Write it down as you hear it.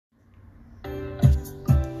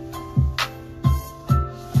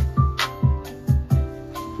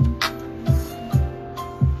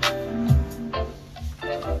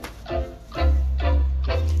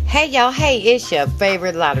Hey y'all, hey, it's your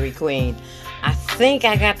favorite lottery queen. I think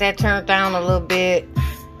I got that turned down a little bit,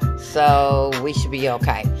 so we should be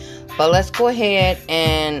okay. But let's go ahead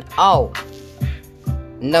and,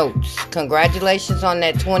 notes. Congratulations on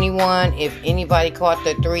that 21. If anybody caught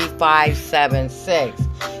the 3576,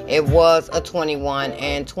 it was a 21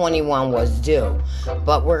 and 21 was due.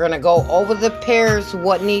 But we're going to go over the pairs,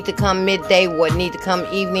 what need to come midday, what need to come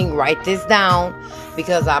evening. Write this down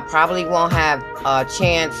because I probably won't have a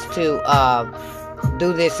chance to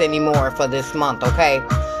do this anymore for this month, okay?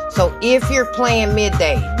 So if you're playing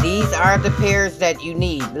midday, these are the pairs that you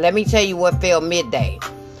need. Let me tell you what fell midday.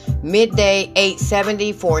 Midday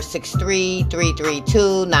 870, 463,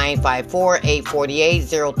 332, 954, 848,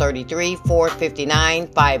 033, 459,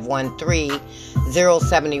 513,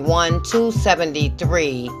 071,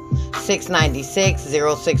 273, 696,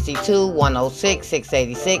 062, 106,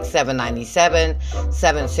 686, 797,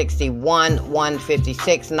 761,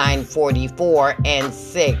 156, 944, and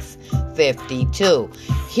 652.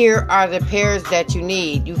 Here are the pairs that you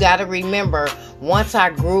need. You got to remember, once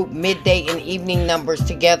I group midday and evening numbers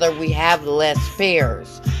together, we have less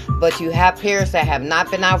pairs. But you have pairs that have not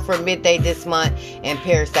been out for midday this month and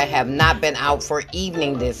pairs that have not been out for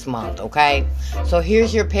evening this month, okay? So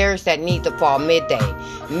here's your pairs that need to fall midday.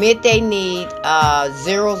 Midday need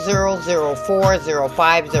 0004,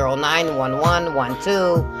 05, 09, 11,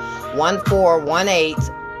 12, 14,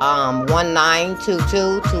 18, 19,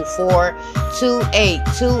 22, 24, 28.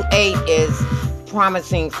 28 is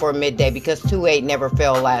promising for midday because 28 never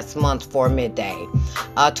fell last month for midday.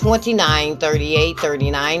 29, 38,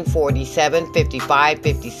 39, 47, 55,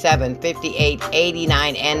 57, 58,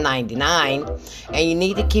 89, and 99. And you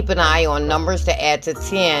need to keep an eye on numbers to add to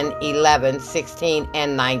 10, 11, 16,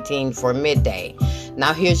 and 19 for midday.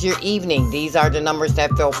 Now here's your evening. These are the numbers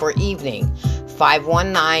that fell for evening.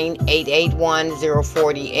 519, 881,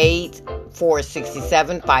 048,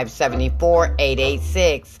 467, 574,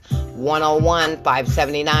 886, 101,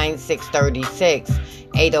 579, 636,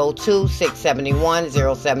 802, 671,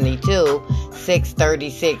 072,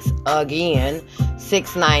 636 again,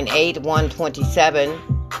 698, 127,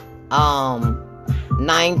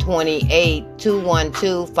 928,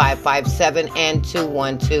 212, 557, and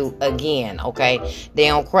 212 again, okay? They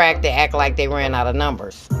don't crack, they act like they ran out of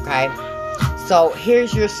numbers, okay? So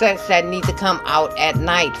here's your sets that need to come out at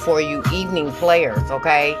night for you evening players,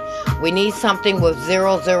 okay? We need something with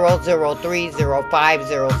 00, 03, 05,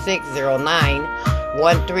 06, 09,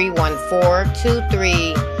 13, 14,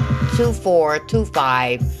 23, 24,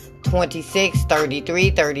 25, 26,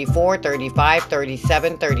 33, 34, 35,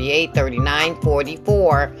 37, 38, 39,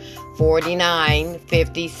 44, 49,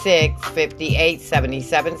 56, 58,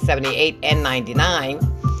 77, 78, and 99.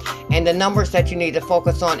 And the numbers that you need to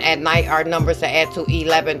focus on at night are numbers that add to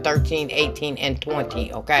 11, 13, 18, and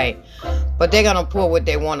 20, okay? But they're going to pull what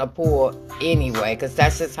they want to pull anyway, because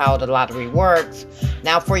that's just how the lottery works.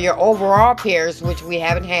 Now, for your overall pairs, which we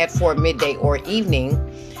haven't had for midday or evening,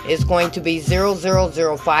 is going to be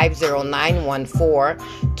 0005, 09, 14,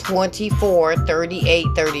 24, 38,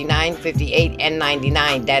 39, 58, and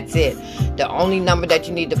 99. That's it. The only number that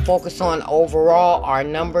you need to focus on overall are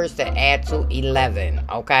numbers that add to 11,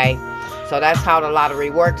 okay? So that's how the lottery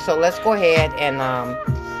works. So let's go ahead and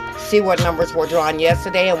see what numbers were drawn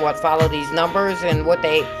yesterday and what follow these numbers and what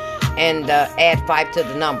they, and add 5 to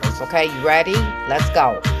the numbers, okay? You ready? Let's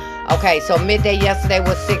go. Okay, so midday yesterday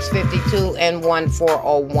was 652 and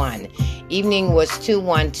 1401. Evening was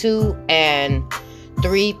 212 and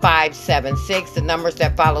 3576. The numbers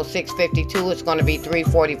that follow 652 is going to be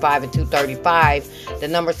 345 and 235. The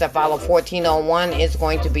numbers that follow 1401 is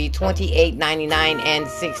going to be 2899 and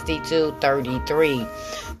 6233.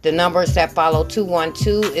 The numbers that follow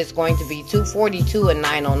 212 is going to be 242 and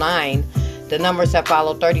 909. The numbers that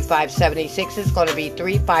follow 3576 is going to be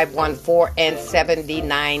 3514 and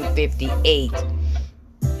 7958.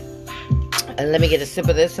 And let me get a sip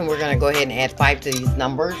of this, and we're going to go ahead and add 5 to these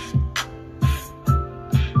numbers.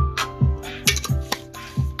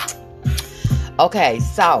 Okay,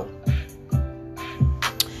 so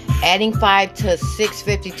adding 5 to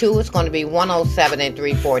 652 is going to be 107 and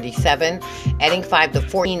 347. Adding 5 to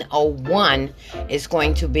 1401 is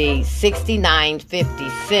going to be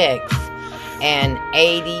 6956 and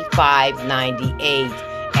 8598.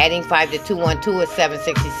 Adding 5 to 212 is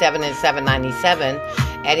 767 and 797.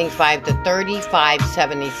 Adding 5 to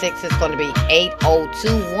 3576 is going to be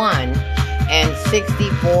 8021 and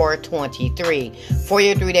 6423. For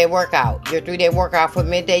your 3-day workout. Your 3-day workout for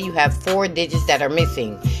midday, you have 4 digits that are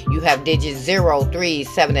missing. You have digits 0, 3,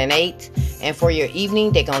 7, and 8. And for your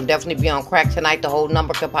evening, they're going to definitely be on crack tonight. The whole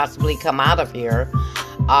number could possibly come out of here.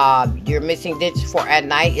 Your missing digits for at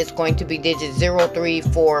night is going to be digits 0, 3,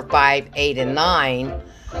 4, 5, 8, and 9.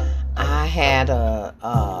 I had a,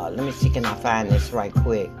 let me see, can I find this right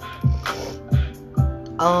quick?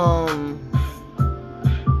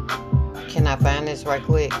 Can I find this right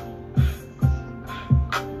quick?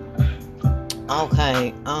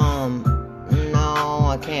 Okay, no,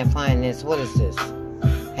 I can't find this. What is this?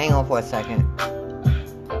 Hang on for a second.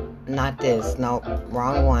 Not this, nope,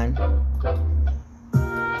 wrong one.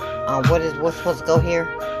 What's supposed to go here?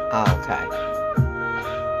 Oh, okay.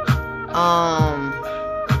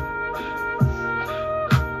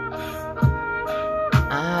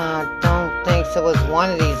 I don't think so. Was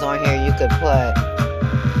one of these on here you could put,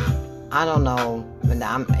 I don't know, but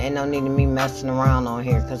ain't no need of me messing around on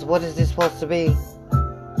here, because what is this supposed to be?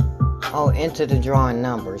 Oh, enter the drawing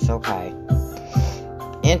numbers. Okay,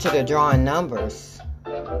 enter the drawing numbers.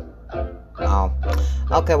 Oh,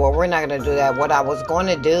 okay, well, we're not going to do that. What I was going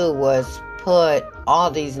to do was put all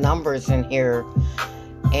these numbers in here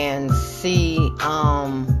and see,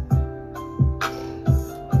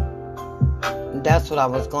 that's what I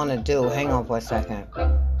was going to do. Hang on for a second.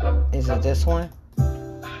 Is it this one?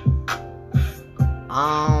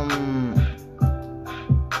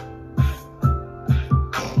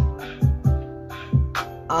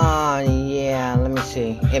 Yeah, let me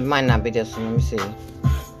see. It might not be this one. Let me see.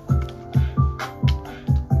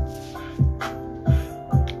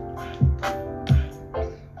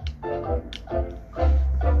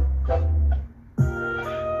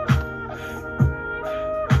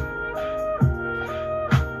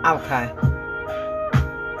 Okay.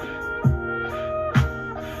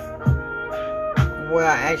 Well,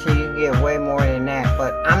 actually, you get way more than that,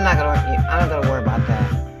 but I'm not gonna worry about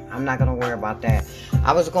that. I'm not gonna worry about that.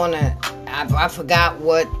 I forgot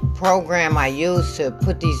what program I used to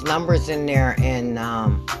put these numbers in there and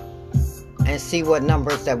see what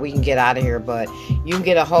numbers that we can get out of here. But you can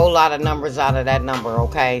get a whole lot of numbers out of that number.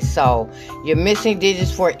 Okay, so your missing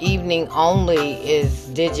digits for evening only is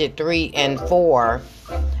digit 3 and 4.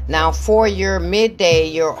 Now for your midday,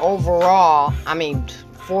 your overall,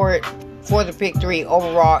 for the pick 3,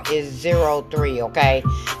 overall is 0, 3, okay?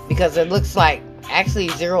 Because it looks like, actually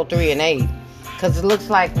 0, 3, and 8. Because it looks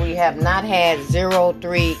like we have not had 0,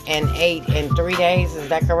 3, and 8 in 3 days. Is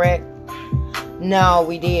that correct? No,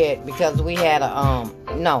 we did. Because we had a,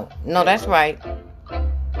 no, that's right.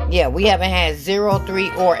 Yeah, we haven't had 0,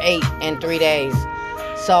 3, or 8 in 3 days.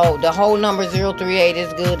 So the whole number 0, 3, 8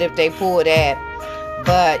 is good if they pull that.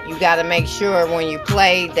 But you got to make sure when you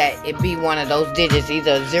play that it be one of those digits,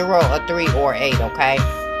 either 0, or 3, or 8, okay?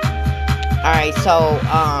 Alright,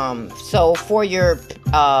 so for your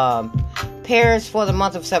pairs for the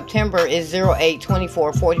month of September is 08,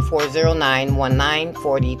 24, 44, 09, 19,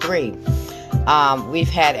 43. We've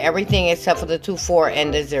had everything except for the 2, 4,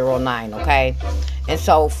 and the 0, 9, okay? And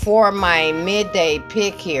so for my midday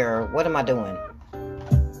pick here, what am I doing?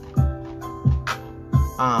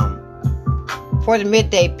 For the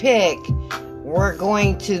midday pick, we're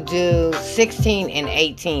going to do 16 and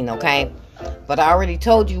 18, okay? But I already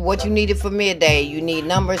told you what you needed for midday. You need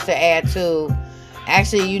numbers to add to,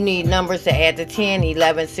 actually you need numbers to add to 10,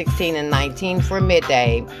 11, 16, and 19 for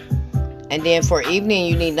midday. And then for evening,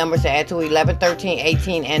 you need numbers to add to 11, 13,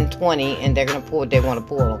 18, and 20. And they're going to pull what they want to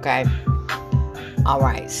pull, okay?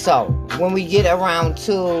 Alright, so when we get around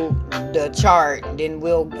to the chart, then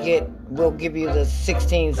we'll give you the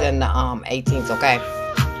 16s and the 18s, okay?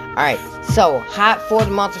 Alright, so hot for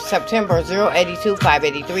the month of September, 082,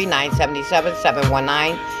 583, 977,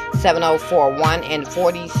 719, 7041, and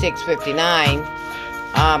 4659.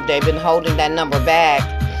 They've been holding that number back.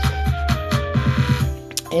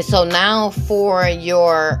 And so now for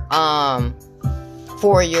your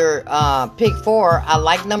pick 4, I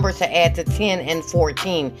like numbers to add to 10 and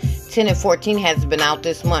 14. 10 and 14 has been out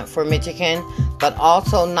this month for Michigan, but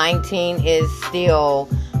also 19 is still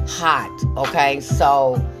hot, okay?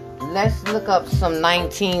 So let's look up some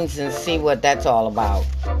 19s and see what that's all about,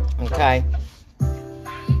 okay?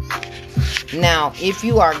 Now, if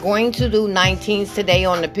you are going to do 19s today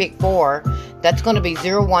on the pick 4, that's going to be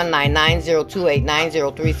 0199, 0289,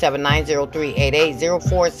 0379, 0388,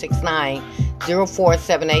 0469,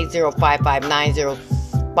 0478, 0559,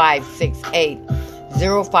 0568,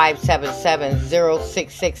 0577,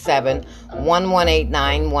 0667,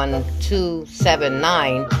 1189,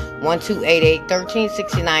 1279, 1288,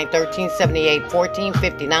 1369, 1378,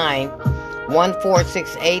 1459,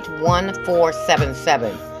 1468,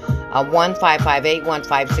 1477, 1558,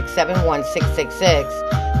 1567, 1666,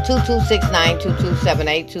 2269,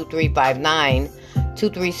 2278, 2359,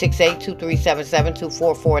 2368, 2377,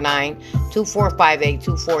 2449, 2458,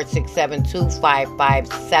 2467,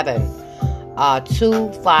 2557,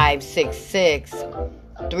 2566,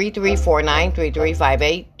 3349,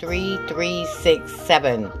 3358,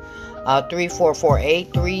 3367.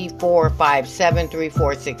 3448, 3457,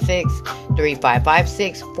 3466,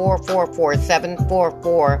 3556, 4447,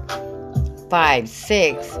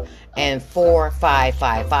 4456, and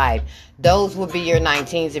 4555. Those would be your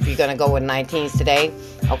 19s if you're going to go with 19s today.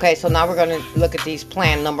 Okay, so now we're going to look at these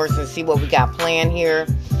plan numbers and see what we got planned here.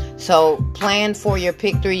 So plan for your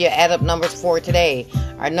pick 3, your add up numbers for today.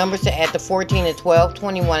 Our numbers to add to 14 and 12,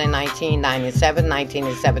 21 and 19, 9 and 7, 19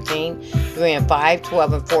 and 17, 3 and 5,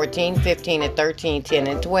 12 and 14, 15 and 13, 10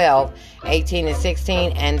 and 12, 18 and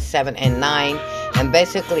 16, and 7 and 9. And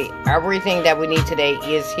basically everything that we need today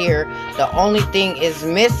is here. The only thing is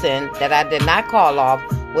missing that I did not call off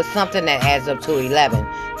was something that adds up to 11,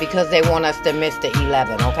 because they want us to miss the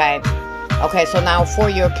 11, okay? Okay, so now for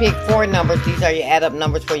your pick 4 numbers, these are your add up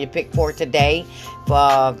numbers for your pick 4 today.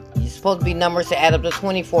 You're supposed to be numbers to add up to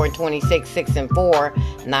 24 and 26, 6 and 4,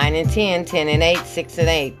 9 and 10, 10 and 8, 6 and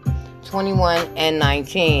 8, 21 and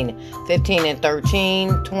 19, 15 and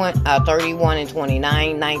 13, 31 and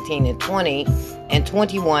 29, 19 and 20, and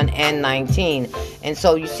 21 and 19. And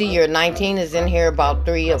so you see your 19 is in here about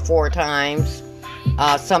 3 or 4 times.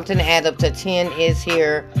 Something to add up to 10 is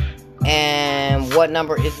here. And what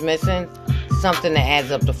number is missing? Something that adds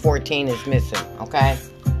up to 14 is missing, okay?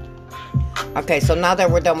 Okay, so now that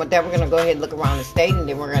we're done with that, we're going to go ahead and look around the state, and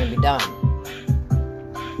then we're going to be done.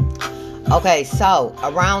 Okay, so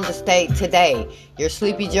around the state today, your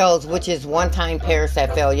Sleepy Joes, which is one-time pairs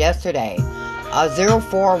that fell yesterday,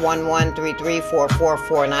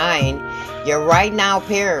 0411334449. Your right now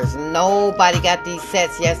pairs, nobody got these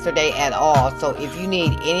sets yesterday at all. So if you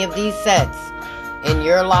need any of these sets in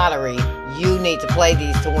your lottery, you need to play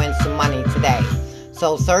these to win some money today.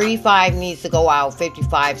 So 35 needs to go out,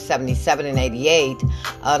 55, 77, and 88.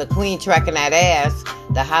 The queen tracking that ass.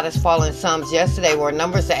 The hottest falling sums yesterday were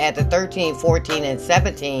numbers that add to 13, 14, and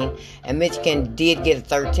 17. And Michigan did get a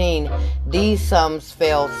 13. These sums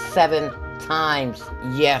fell 7 times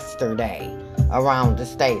yesterday around the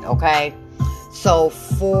state, okay? So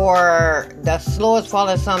for the slowest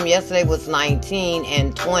falling sum yesterday was 19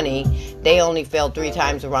 and 20. They only fell 3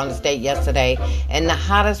 times around the state yesterday. And the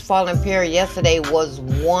hottest falling pair yesterday was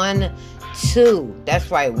 1, 2. That's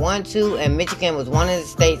right, 1, 2. And Michigan was one of the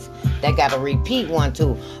states that got a repeat 1,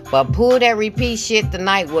 2. But pull that repeat shit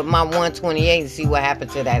tonight with my 128 and see what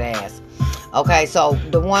happened to that ass. Okay, so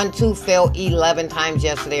the 1, 2 fell 11 times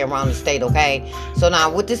yesterday around the state, okay? So now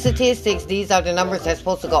with the statistics, these are the numbers that's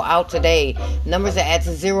supposed to go out today. Numbers that add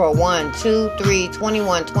to 0, 1, 2, 3,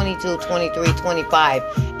 21, 22, 23, 25,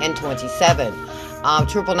 and 27.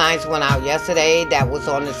 Triple nines went out yesterday. That was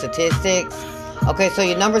on the statistics. Okay, so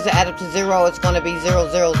your numbers that add up to 0, it's going to be 0,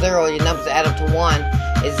 0, 0. Your numbers that add up to 1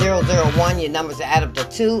 is 0, 0, 1. Your numbers that add up to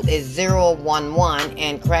 2 is 0, 1, 1.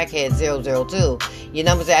 And crackhead 0, 0, 2. Your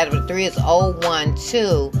numbers that add up to 3 is 0, 1,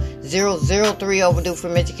 2. 0, 0, 3 overdue for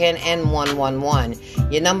Michigan, and 1, 1, 1.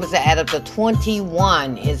 Your numbers that add up to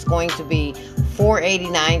 21 is going to be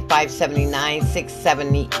 489, 579,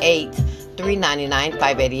 678, 399,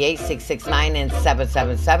 588, 669, and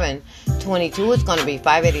 777. 22 is going to be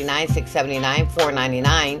 589, 679,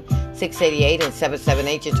 499, 688, and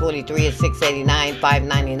 778. Your 23 is 689,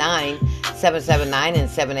 599, 779, and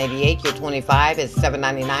 788. Your 25 is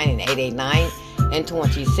 799 and 889. And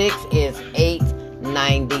 26 is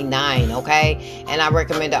 899, okay? And I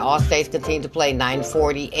recommend that all states continue to play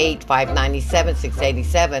 948, 597,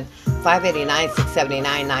 687, 589,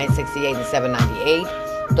 679, 968, and 798.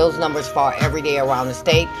 Those numbers fall every day around the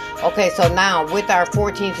state. Okay, so now with our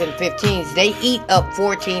 14s and 15s, they eat up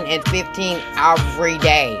 14 and 15 every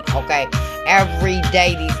day, okay? Every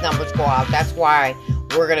day these numbers go out. That's why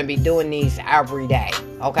we're going to be doing these every day,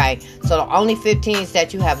 okay? So the only 15s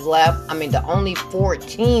that you have left, the only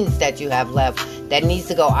 14s that you have left that needs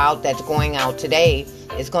to go out, that's going out today,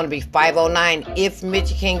 is going to be 509. If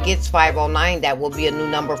Michigan gets 509, that will be a new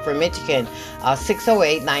number for Michigan.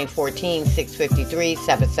 608, 914, 653,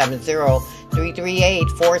 770, 338,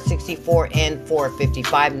 464, and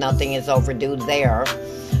 455. Nothing is overdue there.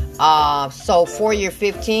 So for your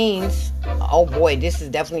 15s, oh boy, this is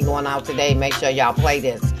definitely going out today. Make sure y'all play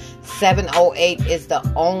this. 708 is the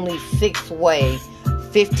only 6-way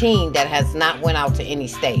 15 that has not went out to any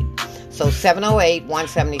state. So 708,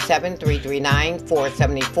 177, 339,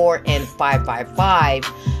 474, and 555.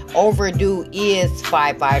 Overdue is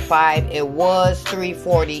 555. It was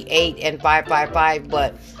 348 and 555,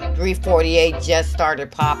 but 348 just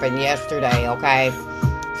started popping yesterday, okay?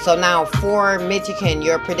 So now for Michigan,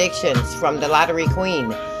 your predictions from the Lottery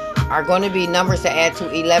Queen are going to be numbers to add to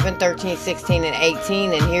 11, 13, 16, and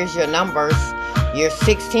 18. And here's your numbers. Your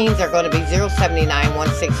 16s are going to be 079,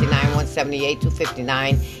 169, 178,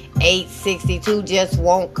 259, 862. Just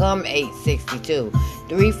won't come 862.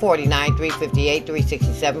 349, 358,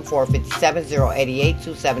 367, 457, 088,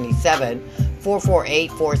 277,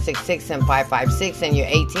 448, 466, and 556. And your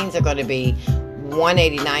 18s are going to be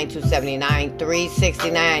 189, 279,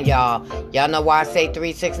 369, y'all. Y'all know why I say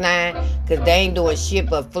 369? Because they ain't doing shit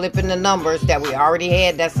but flipping the numbers that we already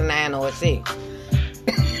had. That's a 9 or a 6.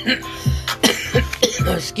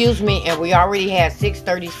 Excuse me. And we already had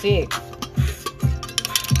 636.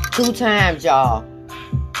 2 times, y'all.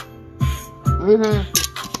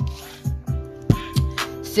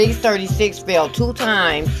 636 fell 2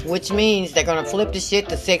 times, which means they're going to flip the shit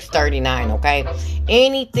to 639, okay?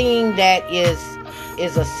 Anything that is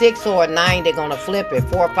a 6 or a 9, they're going to flip it.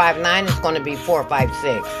 459 is going to be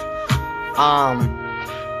 456.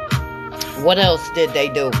 What else did they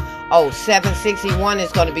do? Oh, 761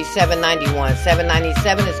 is going to be 791.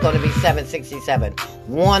 797 is going to be 767.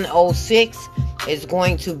 106 is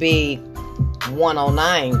going to be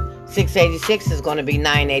 109. 686 is going to be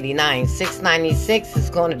 989. 696 is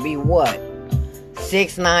going to be what?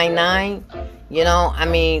 699? You know, I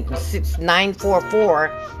mean,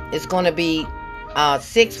 944 is going to be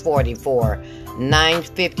 644.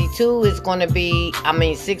 952 is going to be,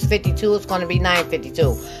 652 is going to be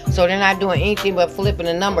 952. So they're not doing anything but flipping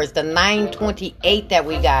the numbers. The 928 that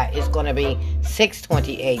we got is going to be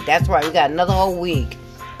 628. That's right. We got another whole week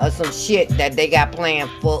of some shit that they got planned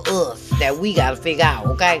for us that we got to figure out,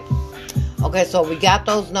 okay? Okay, so we got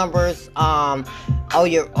those numbers. We was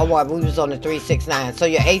on the 369. So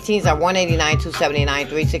your 18s are 189, 279,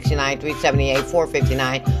 369, 378,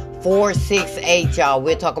 459, 468, y'all.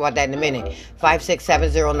 We'll talk about that in a minute.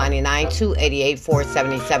 567-099, 288,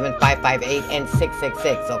 477, 558, and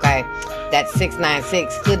 666, okay? That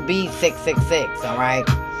 696 could be 666, all right?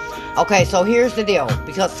 Okay, so here's the deal.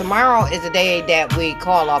 Because tomorrow is the day that we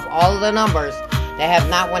call off all of the numbers that have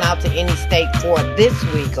not went out to any state for this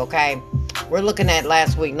week, okay? We're looking at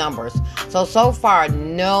last week numbers. So far,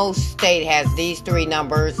 no state has these 3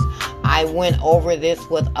 numbers. I went over this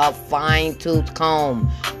with a fine-tooth comb.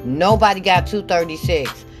 Nobody got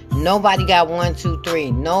 236. Nobody got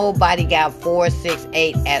 123. Nobody got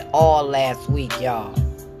 468 at all last week, y'all.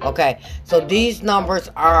 Okay, so these numbers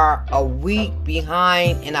are a week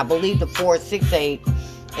behind, and I believe the 468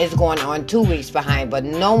 is going on 2 weeks behind, but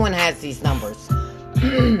no one has these numbers.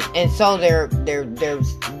 And so they're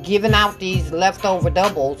giving out these leftover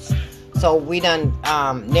doubles. So we done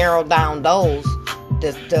narrowed down those.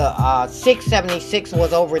 The 676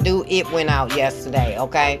 was overdue. It went out yesterday,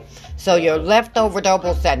 okay? So your leftover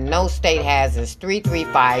doubles that no state has is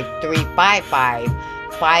 335, 355,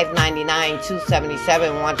 599,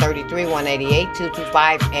 277, 133, 188,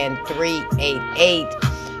 225, and 388.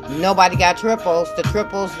 Nobody got triples. The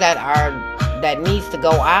triples that needs to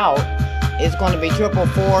go out is going to be triple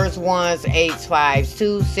 4s, 1s, 8s, 5s,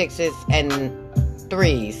 2s, 6s, and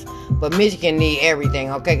 3s. But Michigan need everything,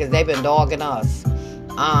 okay? Because they've been dogging us.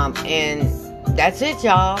 And that's it,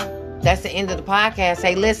 y'all. That's the end of the podcast.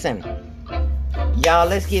 Hey, listen. Y'all,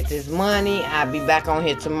 let's get this money. I'll be back on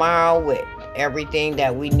here tomorrow with everything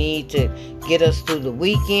that we need to get us through the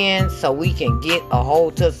weekend so we can get a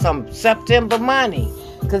hold to some September money.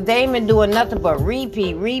 Because they ain't been doing nothing but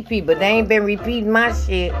repeat, but they ain't been repeating my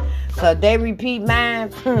shit. So if they repeat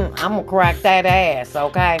mine, I'm going to crack that ass,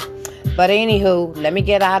 okay? But anywho, let me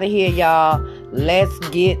get out of here, y'all. Let's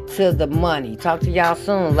get to the money. Talk to y'all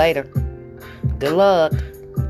soon. Later. Good luck.